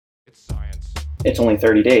it's only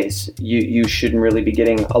 30 days. You shouldn't really be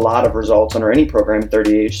getting a lot of results under any program in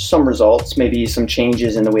 30 days. Some results, maybe some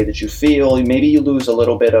changes in the way that you feel. Maybe you lose a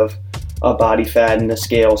little bit of body fat and the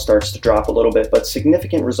scale starts to drop a little bit, but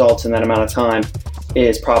significant results in that amount of time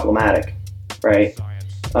is problematic, right?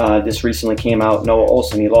 This recently came out, Noah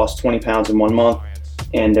Olson, he lost 20 pounds in 1 month,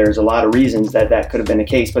 and there's a lot of reasons that could have been the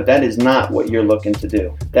case, but that is not what you're looking to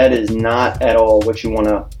do. That is not at all what you want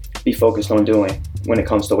to be focused on doing when it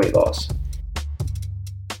comes to weight loss.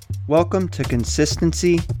 Welcome to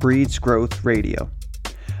Consistency Breeds Growth Radio.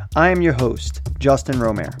 I am your host, Justin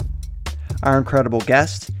Romare. Our incredible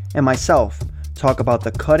guest and myself talk about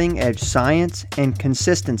the cutting-edge science and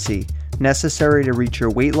consistency necessary to reach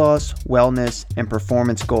your weight loss, wellness, and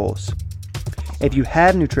performance goals. If you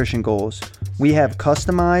have nutrition goals, we have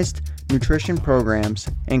customized nutrition programs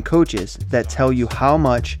and coaches that tell you how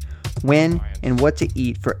much, when, and what to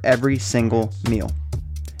eat for every single meal.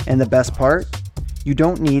 And the best part? You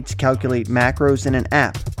don't need to calculate macros in an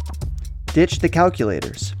app. Ditch the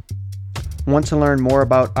calculators. Want to learn more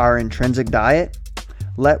about our intrinsic diet?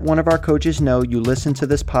 Let one of our coaches know you listen to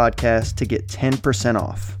this podcast to get 10%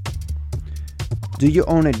 off. Do you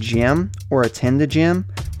own a gym or attend a gym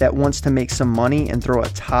that wants to make some money and throw a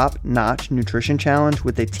top-notch nutrition challenge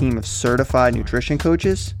with a team of certified nutrition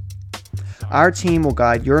coaches? Our team will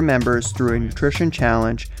guide your members through a nutrition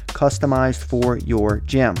challenge customized for your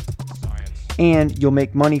gym. And you'll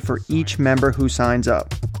make money for each member who signs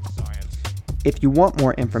up. If you want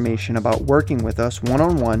more information about working with us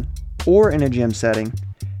one-on-one or in a gym setting,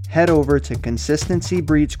 head over to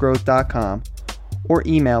consistencybreedsgrowth.com or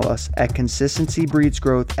email us at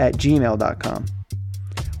consistencybreedsgrowth@gmail.com.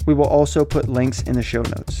 We will also put links in the show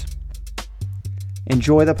notes.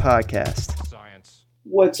 Enjoy the podcast.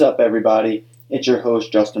 What's up, everybody? It's your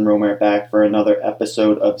host, Justin Romare, back for another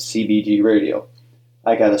episode of CBG Radio.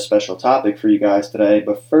 I got a special topic for you guys today,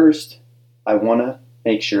 but first, I want to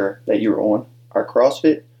make sure that you're on our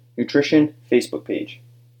CrossFit Nutrition Facebook page,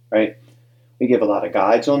 right? We give a lot of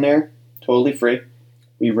guides on there, totally free.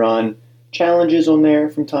 We run challenges on there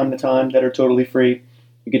from time to time that are totally free.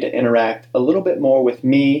 You get to interact a little bit more with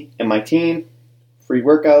me and my team, free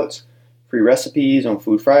workouts, free recipes on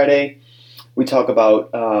Food Friday. We talk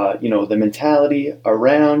about, the mentality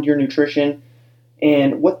around your nutrition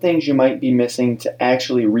and what things you might be missing to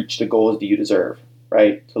actually reach the goals that you deserve,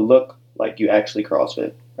 right? To look like you actually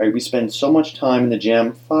CrossFit, right? We spend so much time in the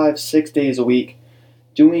gym, 5-6 days a week,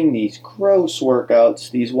 doing these gross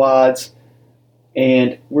workouts, these WODs,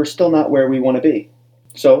 and we're still not where we want to be.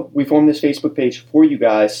 So we formed this Facebook page for you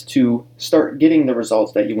guys to start getting the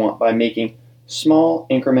results that you want by making small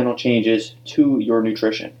incremental changes to your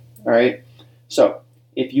nutrition, all right? So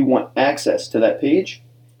if you want access to that page,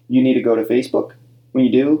 you need to go to Facebook. When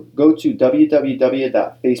you do, go to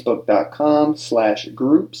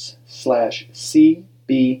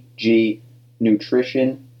www.facebook.com/groups/CBG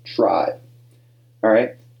Nutrition Tribe. All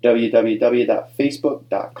right,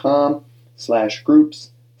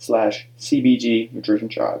 www.facebook.com/groups/CBG Nutrition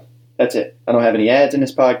Tribe. That's it. I don't have any ads in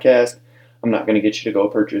this podcast. I'm not going to get you to go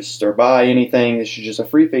purchase or buy anything. This is just a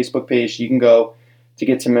free Facebook page. You can go to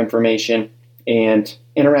get some information and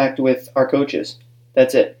interact with our coaches.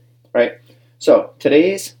 That's it, right? So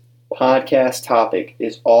today's podcast topic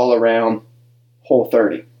is all around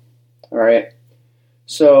Whole30, all right?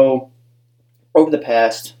 So over the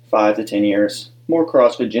past 5 to 10 years, more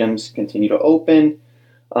CrossFit gyms continue to open,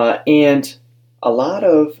 and a lot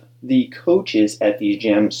of the coaches at these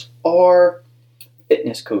gyms are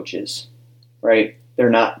fitness coaches, right?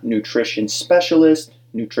 They're not nutrition specialists,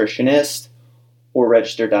 nutritionists, or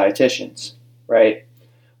registered dietitians, right?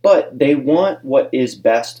 But they want what is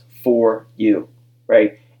best for you,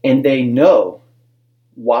 right? And they know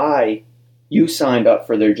why you signed up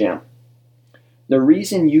for their gym. The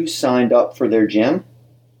reason you signed up for their gym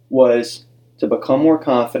was to become more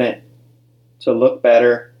confident, to look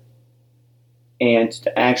better, and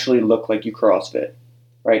to actually look like you CrossFit,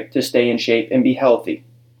 right? To stay in shape and be healthy,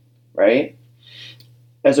 right?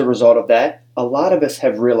 As a result of that, a lot of us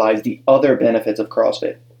have realized the other benefits of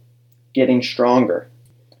CrossFit. Getting stronger,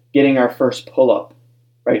 getting our first pull-up,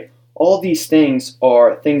 right? All these things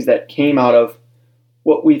are things that came out of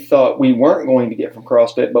what we thought we weren't going to get from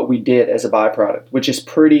CrossFit, but we did as a byproduct, which is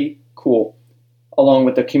pretty cool. Along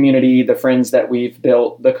with the community, the friends that we've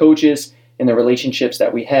built, the coaches, and the relationships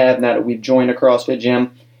that we have now that we've joined a CrossFit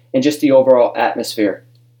gym, and just the overall atmosphere,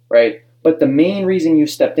 right? But the main reason you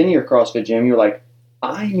stepped into your CrossFit gym, you're like,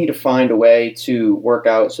 I need to find a way to work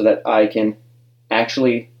out so that I can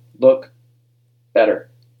actually look better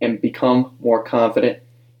and become more confident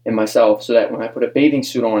in myself so that when I put a bathing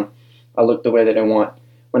suit on, I look the way that I want.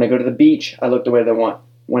 When I go to the beach, I look the way they want.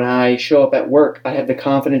 When I show up at work, I have the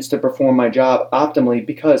confidence to perform my job optimally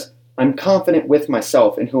because I'm confident with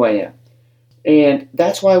myself and who I am. And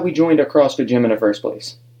that's why we joined a CrossFit gym in the first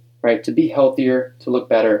place, right? To be healthier, to look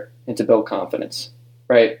better, and to build confidence,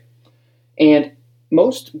 right? And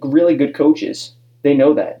most really good coaches, they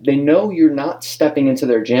know that. They know you're not stepping into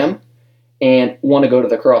their gym and want to go to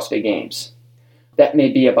the CrossFit Games. That may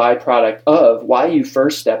be a byproduct of why you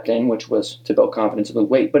first stepped in, which was to build confidence and lose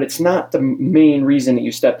weight, but it's not the main reason that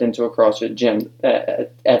you stepped into a CrossFit gym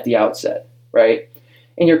at the outset, right?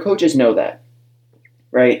 And your coaches know that,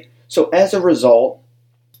 right? So as a result,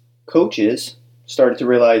 coaches started to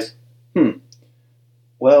realize,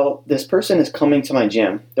 well, this person is coming to my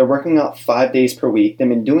gym. They're working out 5 days per week. They've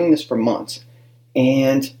been doing this for months,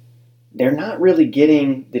 and they're not really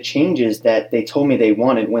getting the changes that they told me they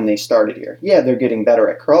wanted when they started here. Yeah, they're getting better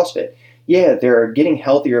at CrossFit. Yeah, they're getting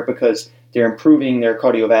healthier because they're improving their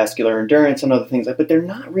cardiovascular endurance and other things, but they're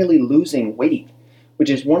not really losing weight, which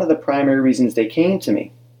is one of the primary reasons they came to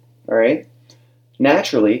me, all right?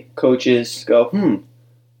 Naturally, coaches go,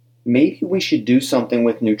 maybe we should do something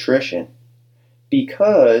with nutrition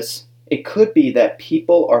because it could be that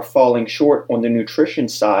people are falling short on the nutrition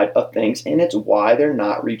side of things, and it's why they're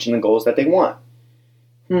not reaching the goals that they want.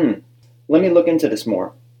 Let me look into this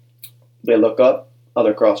more. They look up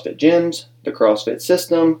other CrossFit gyms, the CrossFit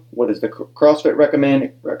system. What does the CrossFit recommend?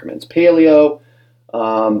 It recommends paleo,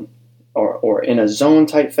 or in a zone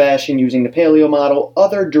type fashion using the paleo model.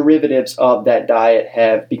 Other derivatives of that diet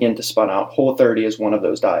have begun to spun out. Whole30 is one of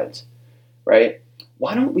those diets, right?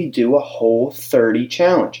 Why don't we do a Whole30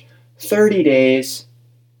 challenge? 30 days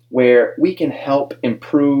where we can help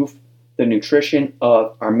improve the nutrition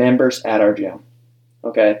of our members at our gym.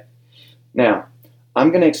 Okay? Now, I'm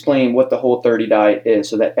going to explain what the Whole30 diet is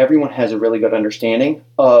so that everyone has a really good understanding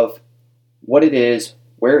of what it is,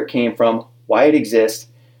 where it came from, why it exists,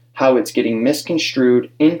 how it's getting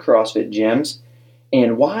misconstrued in CrossFit gyms,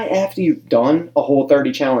 and why after you've done a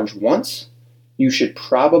Whole30 challenge once, you should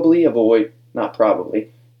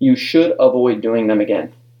you should avoid doing them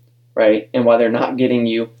again. Right? And why they're not getting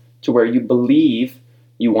you to where you believe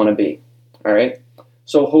you want to be. All right?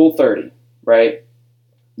 So Whole30, right?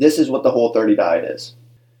 This is what the Whole30 diet is.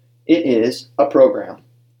 It is a program.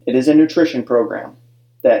 It is a nutrition program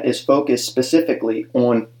that is focused specifically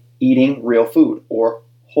on eating real food or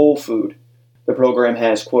whole food. The program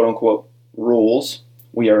has quote-unquote rules.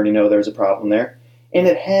 We already know there's a problem there. And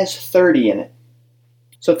it has 30 in it.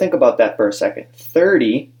 So think about that for a second.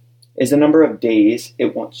 30 is the number of days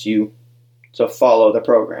it wants you to follow the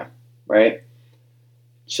program, right?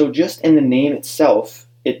 So just in the name itself,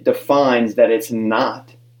 it defines that it's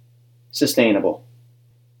not sustainable.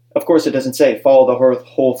 Of course, it doesn't say follow the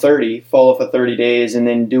Whole30, follow for 30 days, and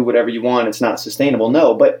then do whatever you want. It's not sustainable.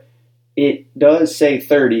 No, but it does say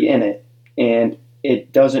 30 in it, and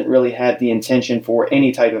it doesn't really have the intention for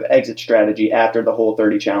any type of exit strategy after the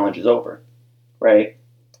Whole30 challenge is over, right?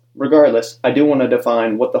 Regardless, I do want to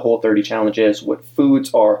define what the Whole30 challenge is, what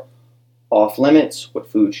foods are off limits,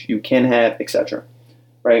 what foods you can have, etc.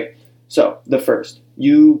 Right? So, the first,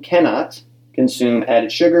 you cannot consume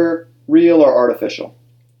added sugar, real or artificial.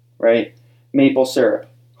 Right? Maple syrup,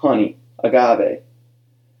 honey, agave,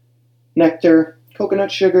 nectar,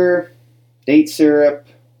 coconut sugar, date syrup,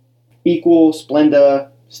 Equal, Splenda,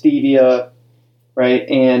 stevia, right?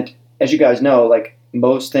 And as you guys know, like,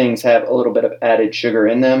 most things have a little bit of added sugar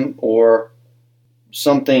in them or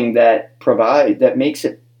something that makes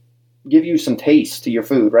it give you some taste to your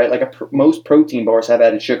food, right? Like most protein bars have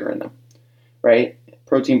added sugar in them, right?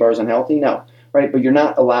 Protein bars unhealthy? No, right? But you're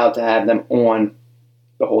not allowed to have them on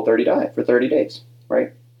the Whole30 diet for 30 days,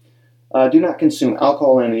 right? Do not consume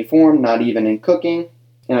alcohol in any form, not even in cooking,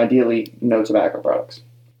 and ideally no tobacco products.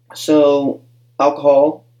 So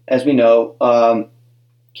alcohol, as we know,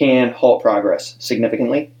 can halt progress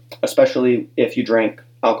significantly, especially if you drink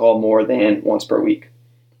alcohol more than once per week,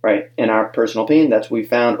 right? In our personal opinion, that's what we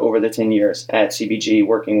found over the 10 years at CBG,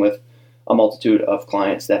 working with a multitude of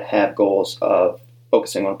clients that have goals of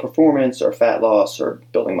focusing on performance or fat loss or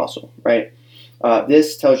building muscle, right?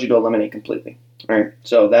 This tells you to eliminate completely, right?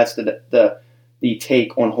 So that's the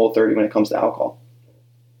take on Whole30 when it comes to alcohol.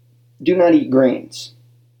 Do not eat grains.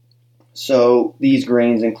 So these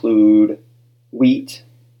grains include wheat,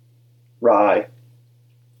 rye,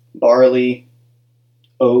 barley,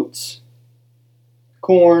 oats,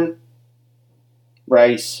 corn,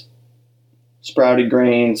 rice, sprouted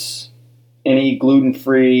grains, any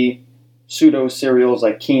gluten-free pseudo cereals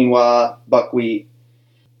like quinoa, buckwheat.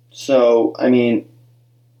 So, I mean,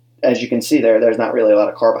 as you can see there's not really a lot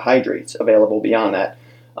of carbohydrates available beyond that.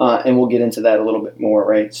 and we'll get into that a little bit more,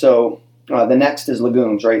 right? So the next is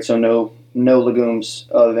legumes, right? So no legumes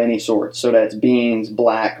of any sort. So that's beans,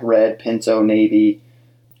 black, red, pinto, navy,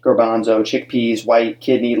 garbanzo, chickpeas, white,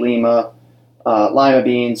 kidney, lima, lima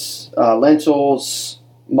beans, lentils,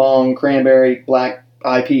 mung, cranberry, black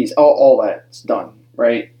eyed peas. All that's done,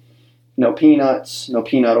 right? No peanuts, no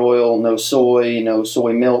peanut oil, no soy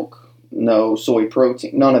milk, no soy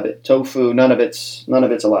protein, none of it. Tofu, none of it's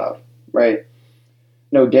allowed, right?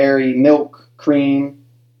 No dairy, milk, cream,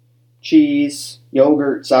 cheese,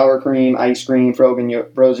 yogurt, sour cream, ice cream, frozen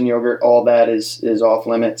yogurt, all that is off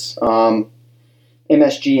limits.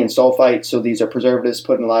 MSG and sulfite, so these are preservatives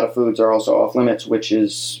put in a lot of foods, are also off limits, which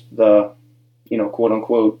is the, quote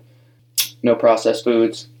unquote, no processed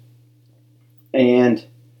foods. And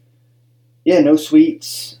no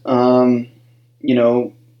sweets, or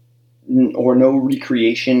no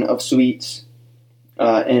recreation of sweets.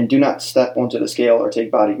 And do not step onto the scale or take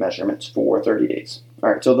body measurements for 30 days.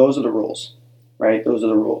 All right, so those are the rules, right? Those are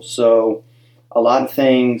the rules. So a lot of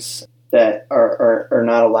things that are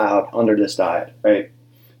not allowed under this diet, right?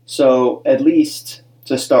 So at least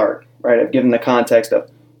to start, right, I've given the context of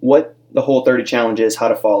what the Whole30 Challenge is, how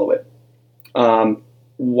to follow it,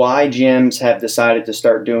 why gyms have decided to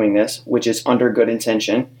start doing this, which is under good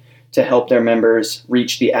intention, to help their members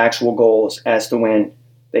reach the actual goals as to when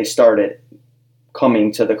they started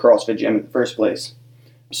coming to the CrossFit gym in the first place.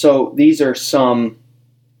 So these are some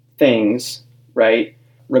things, right,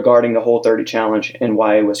 regarding the Whole30 Challenge and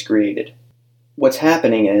why it was created. What's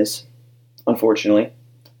happening is, unfortunately,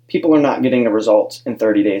 people are not getting the results in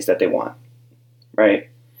 30 days that they want, right?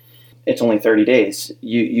 It's only 30 days.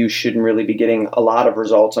 You shouldn't really be getting a lot of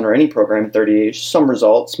results under any program in 30 days. Some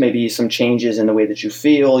results, maybe some changes in the way that you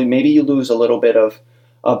feel. Maybe you lose a little bit of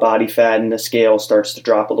body fat and the scale starts to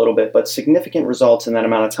drop a little bit, but significant results in that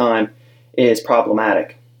amount of time is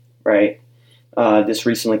problematic, right? This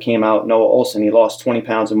recently came out, Noah Olson, he lost 20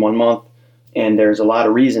 pounds in 1 month, and there's a lot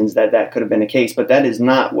of reasons that could have been the case, but that is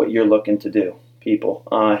not what you're looking to do, people.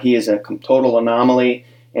 He is a total anomaly,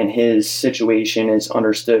 and his situation is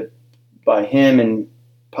understood by him and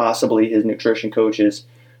possibly his nutrition coaches,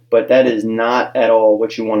 but that is not at all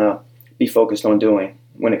what you want to be focused on doing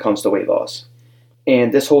when it comes to weight loss.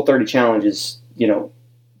 And this Whole30 Challenge is,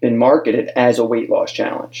 been marketed as a weight loss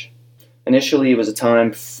challenge. Initially, it was a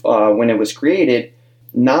time when it was created,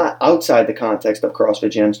 not outside the context of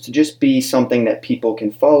CrossFit gyms, to just be something that people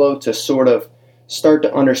can follow to sort of start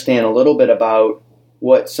to understand a little bit about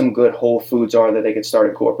what some good whole foods are that they could start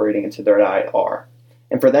incorporating into their diet are.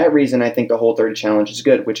 And for that reason, I think the Whole30 Challenge is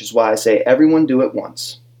good, which is why I say everyone do it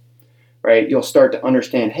once, right? You'll start to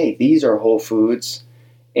understand, hey, these are whole foods,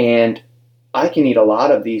 and I can eat a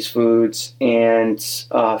lot of these foods and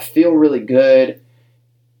feel really good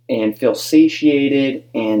and feel satiated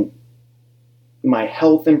and my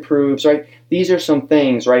health improves, right? These are some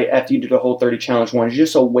things, right, after you do the Whole30 Challenge one,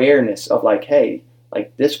 just awareness of like, hey,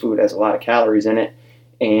 like this food has a lot of calories in it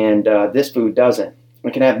and this food doesn't. I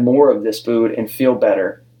can have more of this food and feel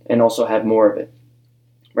better and also have more of it,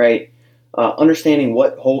 right? Understanding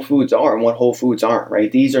what whole foods are and what whole foods aren't,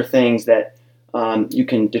 right? These are things that you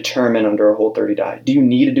can determine under a Whole30 diet. Do you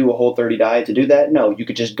need to do a Whole30 diet to do that? No, you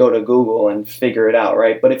could just go to Google and figure it out,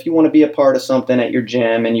 right? But if you want to be a part of something at your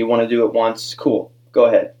gym and you want to do it once, cool, go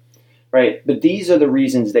ahead, right? But these are the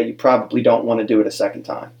reasons that you probably don't want to do it a second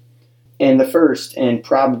time. And the first and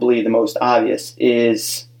probably the most obvious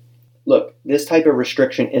is, look, this type of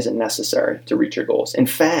restriction isn't necessary to reach your goals. In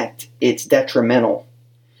fact, it's detrimental.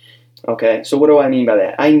 Okay, so what do I mean by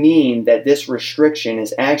that? I mean that this restriction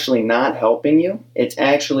is actually not helping you. It's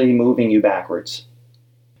actually moving you backwards.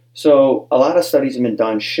 So a lot of studies have been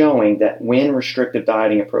done showing that when restrictive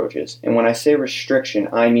dieting approaches, and when I say restriction,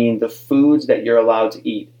 I mean the foods that you're allowed to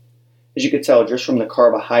eat. As you could tell just from the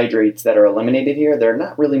carbohydrates that are eliminated here, there are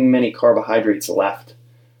not really many carbohydrates left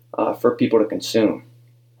for people to consume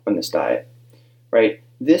on this diet, right?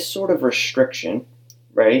 This sort of restriction,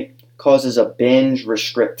 right, causes a binge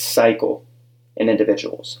restrict cycle in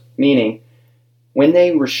individuals. Meaning, when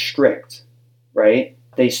they restrict, right,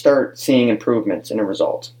 they start seeing improvements in a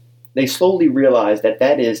result. They slowly realize that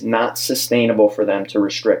that is not sustainable for them to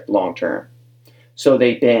restrict long term. So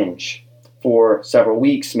they binge for several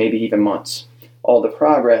weeks, maybe even months. All the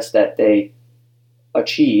progress that they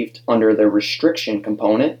achieved under the restriction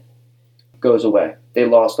component goes away. They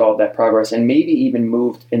lost all of that progress and maybe even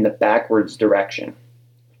moved in the backwards direction.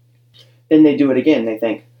 Then they do it again. They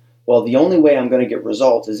think, well, the only way I'm going to get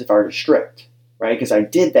results is if I restrict, right? Because I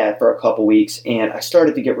did that for a couple weeks and I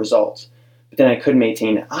started to get results, but then I couldn't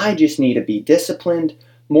maintain it. I just need to be disciplined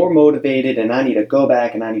more motivated, and I need to go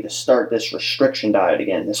back and I need to start this restriction diet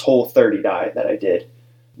again, this Whole30 diet that I did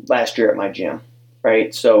last year at my gym,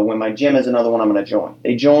 right? So when my gym is another one, I'm going to join.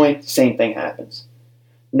 They join, same thing happens.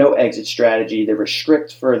 No exit strategy. They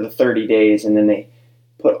restrict for the 30 days, and then they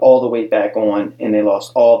put all the weight back on, and they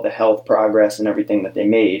lost all of the health progress and everything that they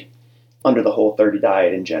made under the Whole30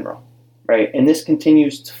 diet in general, right? And this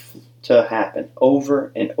continues to happen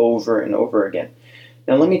over and over and over again.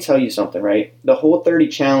 Now, let me tell you something, right? The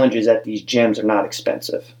Whole30 challenges at these gyms are not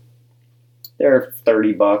expensive. They're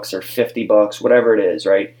 $30 or $50, whatever it is,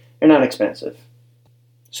 right? They're not expensive.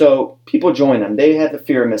 So people join them. They have the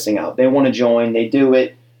fear of missing out. They want to join. They do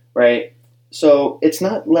it, right? So it's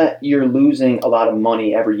not that you're losing a lot of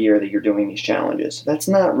money every year that you're doing these challenges. That's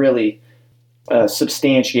not really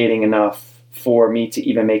substantiating enough for me to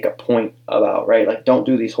even make a point about, right? Like, don't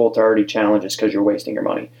do these Whole30 challenges because you're wasting your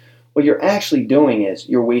money. What you're actually doing is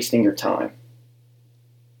you're wasting your time.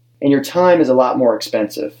 And your time is a lot more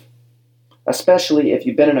expensive, especially if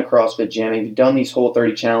you've been in a CrossFit gym, if you've done these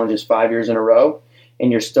Whole30 challenges 5 years in a row, and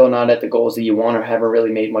you're still not at the goals that you want or haven't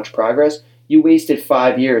really made much progress. You wasted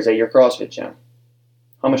 5 years at your CrossFit gym.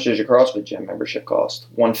 How much does your CrossFit gym membership cost?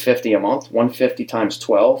 $150 a month? $150 times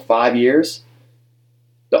 12? 5 years?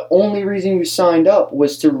 The only reason you signed up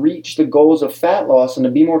was to reach the goals of fat loss and to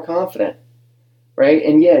be more confident, right?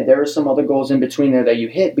 And yeah, there are some other goals in between there that you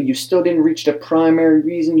hit, but you still didn't reach the primary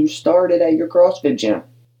reason you started at your CrossFit gym.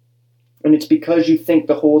 And it's because you think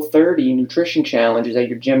the Whole30 nutrition challenges at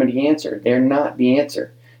your gym are the answer. They're not the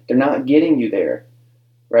answer. They're not getting you there,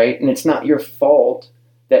 right? And it's not your fault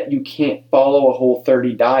that you can't follow a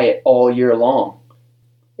Whole30 diet all year long.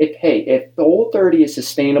 If the Whole30 is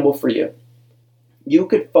sustainable for you, you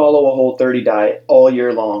could follow a Whole30 diet all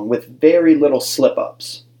year long with very little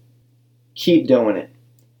slip-ups. Keep doing it.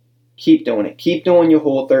 Keep doing it. Keep doing your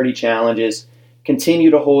Whole30 challenges.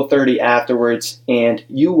 Continue to Whole30 afterwards, and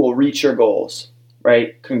you will reach your goals,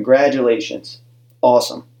 right? Congratulations.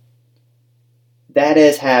 Awesome. That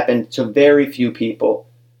has happened to very few people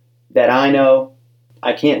that I know.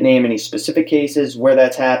 I can't name any specific cases where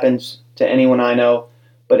that's happened to anyone I know,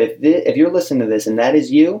 but if you're listening to this and that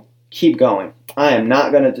is you, keep going. I am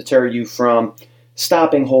not going to deter you from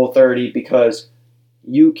stopping Whole30 because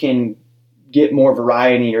you can get more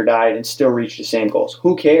variety in your diet and still reach the same goals.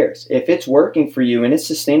 Who cares? If it's working for you and it's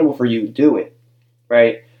sustainable for you, do it,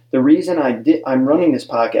 right? The reason I'm running this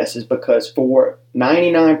podcast is because for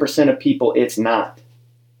 99% of people, it's not.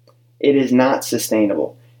 It is not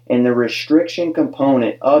sustainable. And the restriction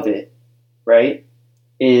component of it, right,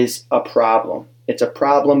 is a problem. It's a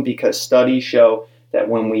problem because studies show that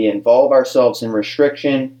when we involve ourselves in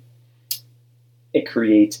restriction, it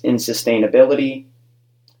creates insustainability,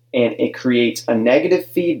 and it creates a negative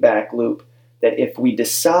feedback loop that if we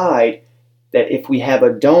decide that if we have a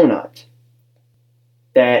donut,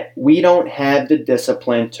 that we don't have the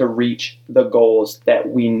discipline to reach the goals that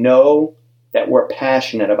we know that we're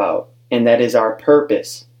passionate about, and that is our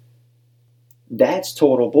purpose. That's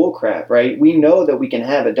total bullcrap, right? We know that we can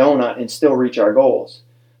have a donut and still reach our goals.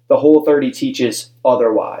 The Whole30 teaches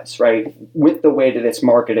otherwise, right? With the way that it's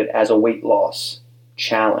marketed as a weight loss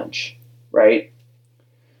challenge, right?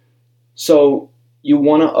 So you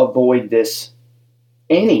want to avoid this,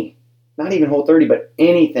 not even Whole30, but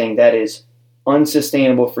anything that is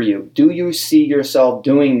unsustainable for you. Do you see yourself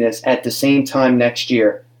doing this at the same time next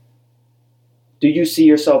year? Do you see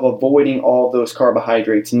yourself avoiding all those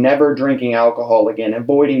carbohydrates, never drinking alcohol again,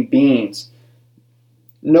 avoiding beans,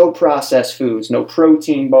 no processed foods, no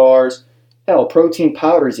protein bars, hell, protein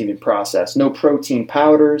powders even processed, no protein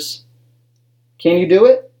powders? Can you do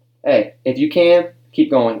it? Hey, if you can, keep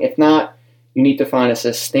going. If not, you need to find a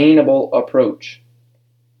sustainable approach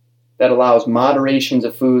that allows moderations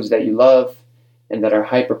of foods that you love and that are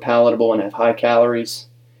hyper palatable and have high calories,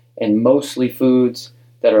 and mostly foods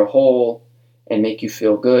that are whole and make you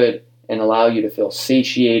feel good and allow you to feel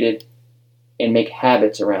satiated and make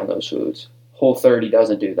habits around those foods. Whole30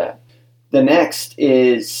 doesn't do that. The next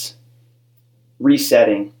is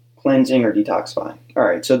resetting, cleansing, or detoxifying. All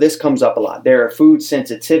right, so this comes up a lot. There are food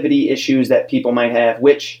sensitivity issues that people might have,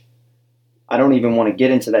 which I don't even want to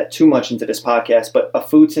get into that too much into this podcast, but a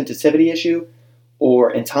food sensitivity issue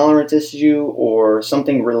or intolerance issue or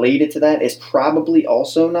something related to that is probably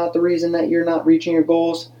also not the reason that you're not reaching your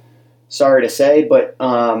goals. Sorry to say, but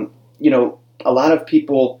a lot of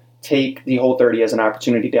people take the Whole30 as an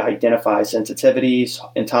opportunity to identify sensitivities,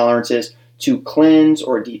 intolerances, to cleanse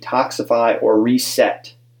or detoxify or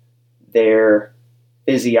reset their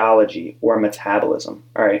physiology or metabolism.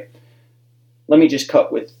 All right. Let me just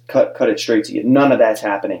cut it straight to you. None of that's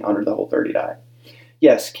happening under the Whole30 diet.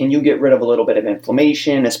 yes, can you get rid of a little bit of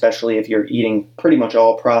inflammation, especially if you're eating pretty much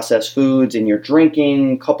all processed foods and you're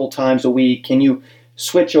drinking a couple times a week? Can you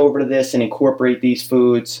switch over to this and incorporate these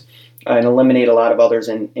foods and eliminate a lot of others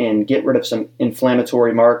and get rid of some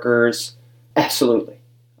inflammatory markers? Absolutely.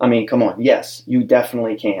 I mean, come on. Yes, you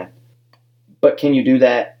definitely can. But can you do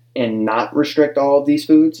that and not restrict all of these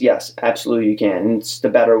foods? Yes, absolutely you can. And it's the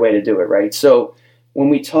better way to do it, right? So when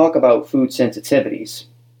we talk about food sensitivities,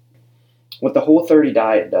 what the Whole30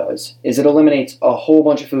 diet does is it eliminates a whole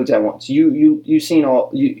bunch of foods at once. You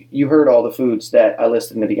heard all the foods that I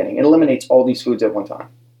listed in the beginning. It eliminates all these foods at one time,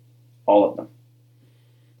 all of them.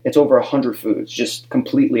 It's over 100 foods just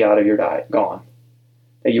completely out of your diet, gone,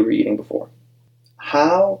 that you were eating before.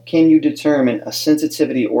 How can you determine a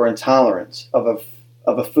sensitivity or intolerance of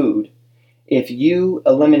a food if you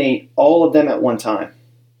eliminate all of them at one time?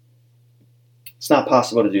 It's not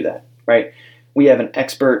possible to do that, right? We have an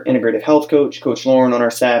expert integrative health coach, Coach Lauren, on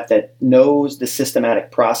our staff that knows the systematic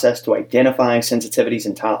process to identifying sensitivities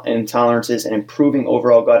and intolerances and improving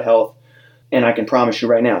overall gut health. And I can promise you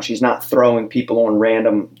right now, she's not throwing people on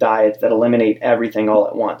random diets that eliminate everything all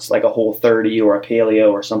at once, like a Whole30 or a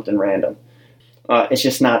paleo or something random. It's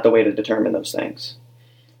just not the way to determine those things.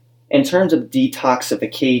 In terms of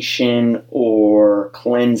detoxification or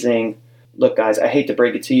cleansing, look, guys, I hate to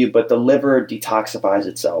break it to you, but the liver detoxifies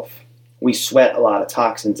itself. We sweat a lot of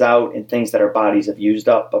toxins out and things that our bodies have used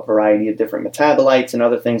up, a variety of different metabolites and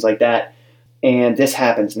other things like that. And this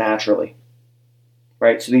happens naturally,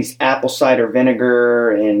 right? So these apple cider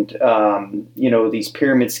vinegar and, these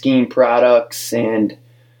pyramid scheme products and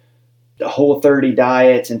the Whole30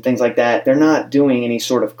 diets and things like that, they're not doing any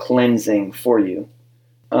sort of cleansing for you.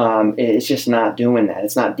 It's just not doing that.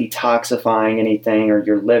 It's not detoxifying anything or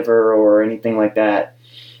your liver or anything like that.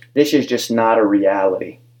 This is just not a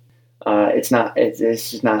reality. It's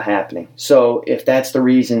just not happening. So if that's the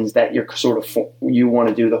reasons that you're you want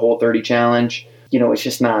to do the Whole30 challenge, it's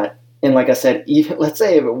just not. And like I said, even let's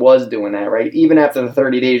say if it was doing that, right? Even after the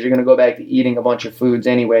 30 days, you're going to go back to eating a bunch of foods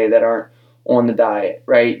anyway that aren't on the diet,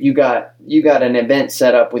 right? You got an event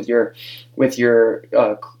set up with your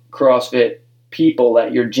CrossFit people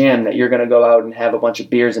at your gym that you're going to go out and have a bunch of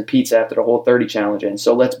beers and pizza after the Whole30 challenge. And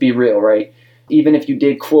so let's be real, right? Even if you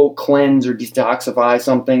did, quote, cleanse or detoxify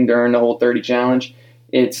something during the Whole30 challenge,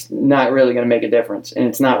 it's not really going to make a difference. And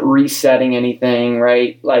it's not resetting anything,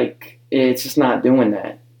 right? Like, it's just not doing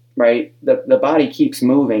that, right? The body keeps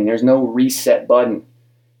moving. There's no reset button.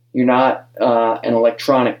 You're not an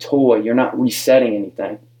electronic toy. You're not resetting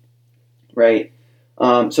anything, right?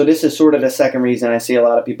 So this is sort of the second reason I see a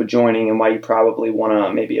lot of people joining and why you probably want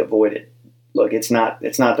to maybe avoid it. Look, it's not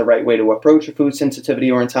the right way to approach a food sensitivity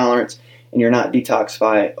or intolerance, and you're not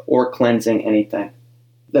detoxifying or cleansing anything.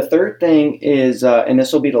 The third thing is, and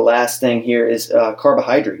this will be the last thing here, is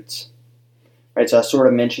carbohydrates. Right, so I sort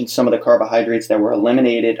of mentioned some of the carbohydrates that were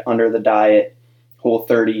eliminated under the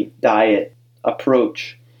Whole30 diet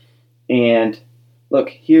approach. And look,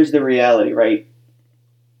 here's the reality, right?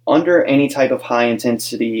 Under any type of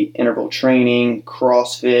high-intensity interval training,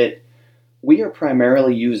 CrossFit, we are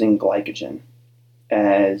primarily using glycogen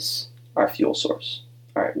as our fuel source.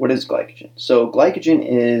 All right, what is glycogen? So glycogen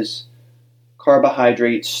is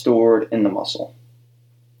carbohydrates stored in the muscle.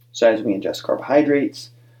 So as we ingest carbohydrates,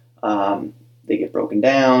 they get broken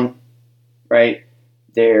down, right?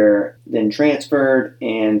 They're then transferred,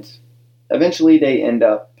 and eventually they end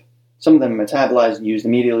up, some of them metabolized and used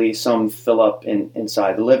immediately, some fill up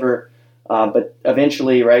inside the liver, but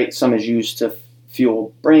eventually, right, some is used to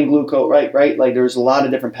fuel brain glucose, right? Like there's a lot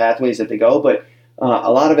of different pathways that they go, but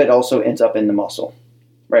a lot of it also ends up in the muscle,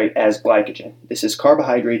 right, as glycogen. This is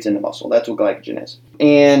carbohydrates in the muscle. That's what glycogen is.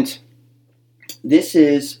 And this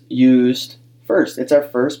is used first. It's our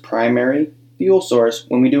first primary fuel source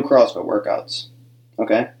when we do CrossFit workouts,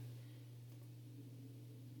 okay?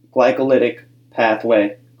 Glycolytic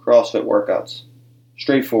pathway, CrossFit workouts.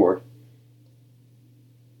 Straightforward.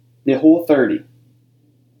 The Whole30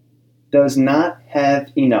 does not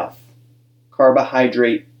have enough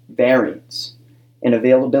carbohydrate variance and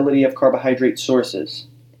availability of carbohydrate sources,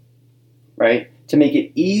 right, to make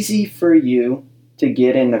it easy for you to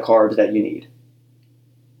get in the carbs that you need.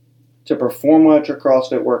 To perform well at your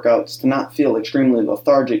CrossFit workouts, to not feel extremely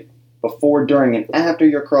lethargic before, during, and after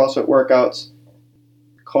your CrossFit workouts.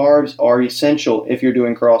 Carbs are essential if you're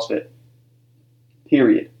doing CrossFit.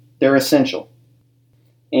 Period. They're essential.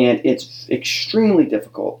 And it's extremely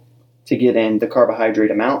difficult to get in the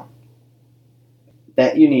carbohydrate amount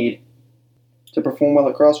that you need to perform well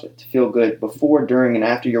at CrossFit, to feel good before, during, and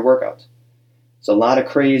after your workouts. There's a lot of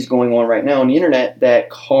craze going on right now on the internet that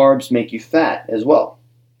carbs make you fat as well,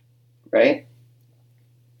 right?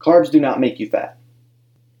 Carbs do not make you fat.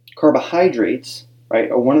 Carbohydrates, right,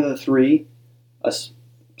 are one of the three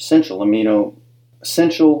essential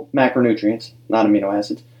macronutrients, not amino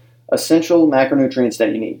acids, essential macronutrients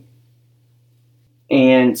that you need.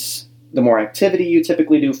 And the more activity you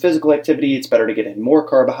typically do, physical activity, it's better to get in more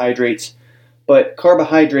carbohydrates. But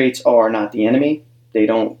carbohydrates are not the enemy. They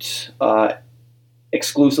don't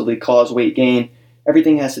exclusively cause weight gain.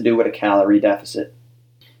 Everything has to do with a calorie deficit.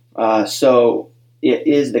 So it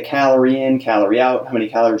is the calorie in, calorie out, how many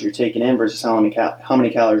calories you're taking in versus how many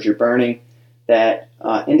calories you're burning that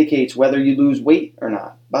indicates whether you lose weight or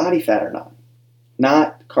not, body fat or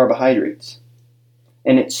not carbohydrates.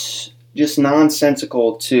 And it's just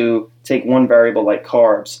nonsensical to take one variable like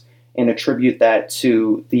carbs and attribute that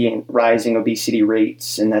to the rising obesity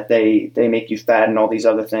rates and that they make you fat and all these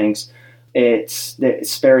other things. It's a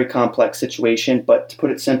very complex situation, but to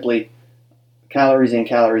put it simply, calories in,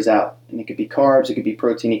 calories out. And it could be carbs, it could be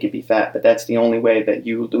protein, it could be fat, but that's the only way that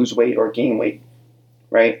you lose weight or gain weight,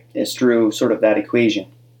 right? Is through sort of that equation.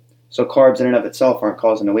 So carbs in and of itself aren't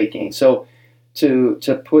causing a weight gain. So to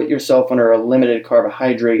put yourself under a limited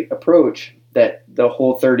carbohydrate approach that the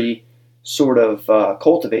Whole30 sort of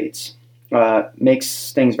cultivates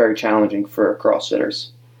makes things very challenging for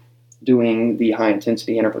CrossFitters doing the high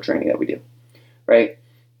intensity interval training that we do, right?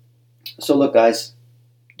 So look, guys,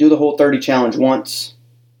 do the Whole30 challenge once.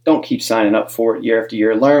 Don't keep signing up for it year after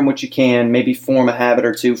year. Learn what you can, maybe form a habit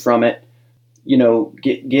or two from it. You know,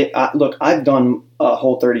 look, I've done a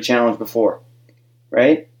Whole30 challenge before,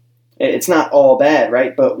 right? It's not all bad,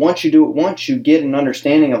 right? But once you do it, once you get an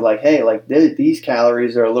understanding of like, hey, like these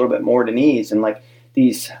calories are a little bit more than these, and like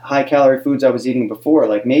these high calorie foods I was eating before,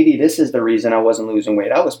 like maybe this is the reason I wasn't losing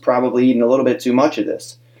weight. I was probably eating a little bit too much of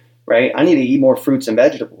this, right? I need to eat more fruits and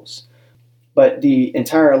vegetables. But the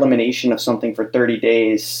entire elimination of something for 30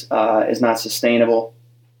 days is not sustainable,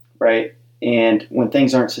 right? And when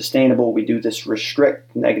things aren't sustainable, we do this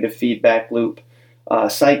restrict negative feedback loop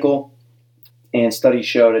cycle. And studies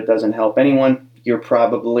show that it doesn't help anyone. You've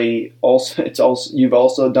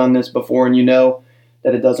also done this before, and you know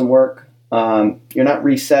that it doesn't work. You're not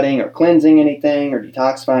resetting or cleansing anything or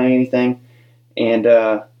detoxifying anything. And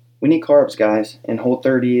we need carbs, guys. And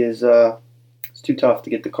Whole30 is it's too tough to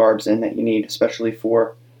get the carbs in that you need, especially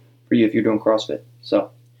for you if you're doing CrossFit.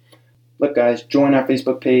 So, look, guys, join our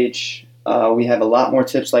Facebook page. We have a lot more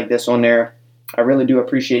tips like this on there. I really do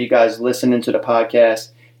appreciate you guys listening to the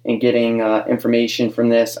podcast and getting information from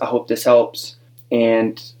this. I hope this helps.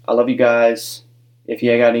 And I love you guys. If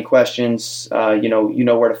you got any questions, you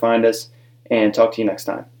know where to find us. And talk to you next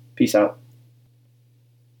time. Peace out.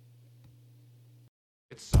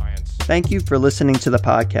 It's science. Thank you for listening to the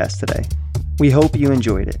podcast today. We hope you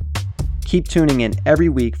enjoyed it. Keep tuning in every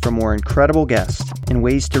week for more incredible guests and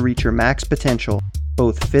ways to reach your max potential,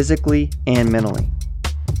 both physically and mentally.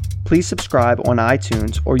 Please subscribe on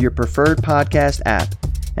iTunes or your preferred podcast app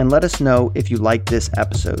and let us know if you liked this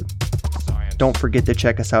episode. Don't forget to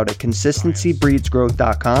check us out at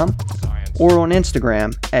consistencybreedsgrowth.com or on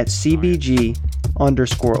Instagram at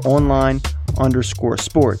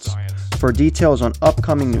CBG_online_sports for details on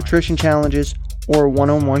upcoming nutrition challenges or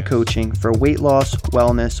one-on-one coaching for weight loss,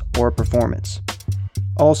 wellness, or performance.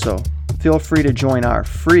 Also, feel free to join our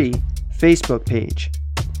free Facebook page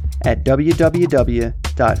at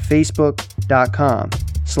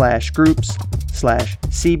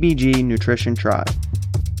www.facebook.com/groups/CBG Nutrition Tribe.